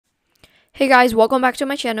Hey guys, welcome back to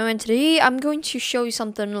my channel, and today I'm going to show you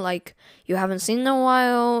something like you haven't seen in a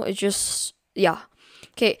while. It's just, yeah.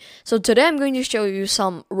 Okay, so today I'm going to show you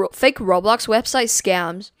some fake Roblox website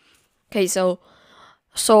scams. Okay, so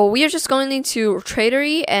we are just going into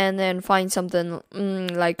Tradery and then find something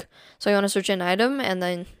so you want to search an item and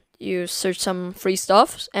then you search some free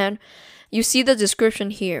stuff and you see the description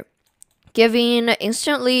here. Giving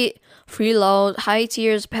instantly free load, high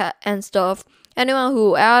tiers pet and stuff. Anyone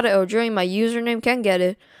who added or joined my username can get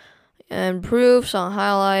it. And proofs on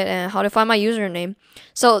highlight and how to find my username.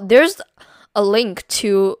 So there's a link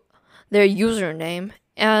to their username,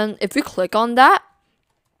 and if you click on that,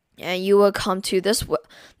 and you will come to this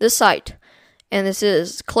site, and this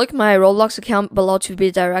is click my Roblox account below to be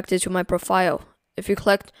directed to my profile. If you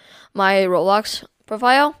click my Roblox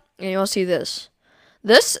profile, and you'll see this.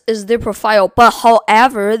 This is their profile, but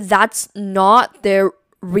however, that's not their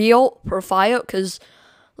real profile, because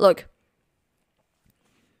look,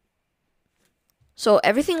 so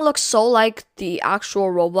everything looks so like the actual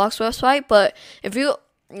Roblox website, but if you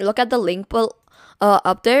look at the link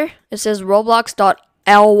up there, it says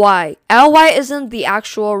roblox.ly. ly isn't the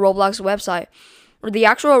actual Roblox website. The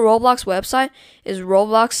actual Roblox website is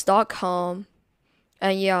roblox.com,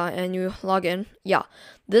 and yeah, and you log in. Yeah,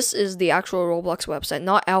 this is the actual Roblox website,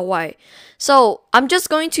 not ly. So I'm just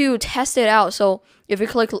going to test it out. So if you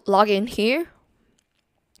click login here,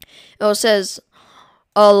 it says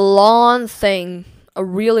a long thing, a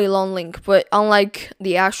really long link, but unlike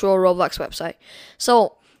the actual Roblox website.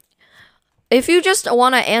 So if you just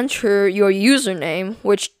want to enter your username,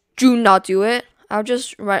 which do not do it, I'll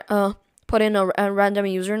just put in a random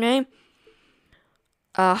username.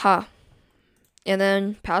 And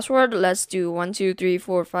then password, let's do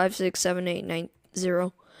 123456789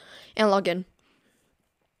 and log in.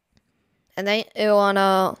 And then it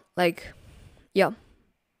wanna yeah.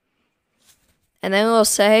 And then it will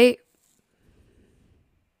say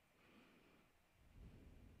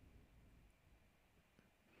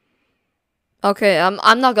okay,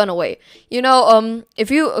 I'm not gonna wait. If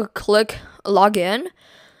you click login,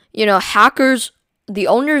 hackers, the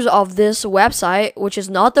owners of this website, which is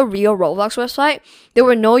not the real Roblox website, they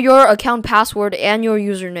will know your account password and your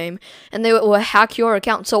username, and they will hack your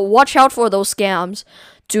account. So watch out for those scams.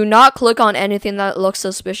 Do not click on anything that looks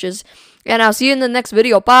suspicious. And I'll see you in the next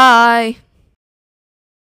video. Bye!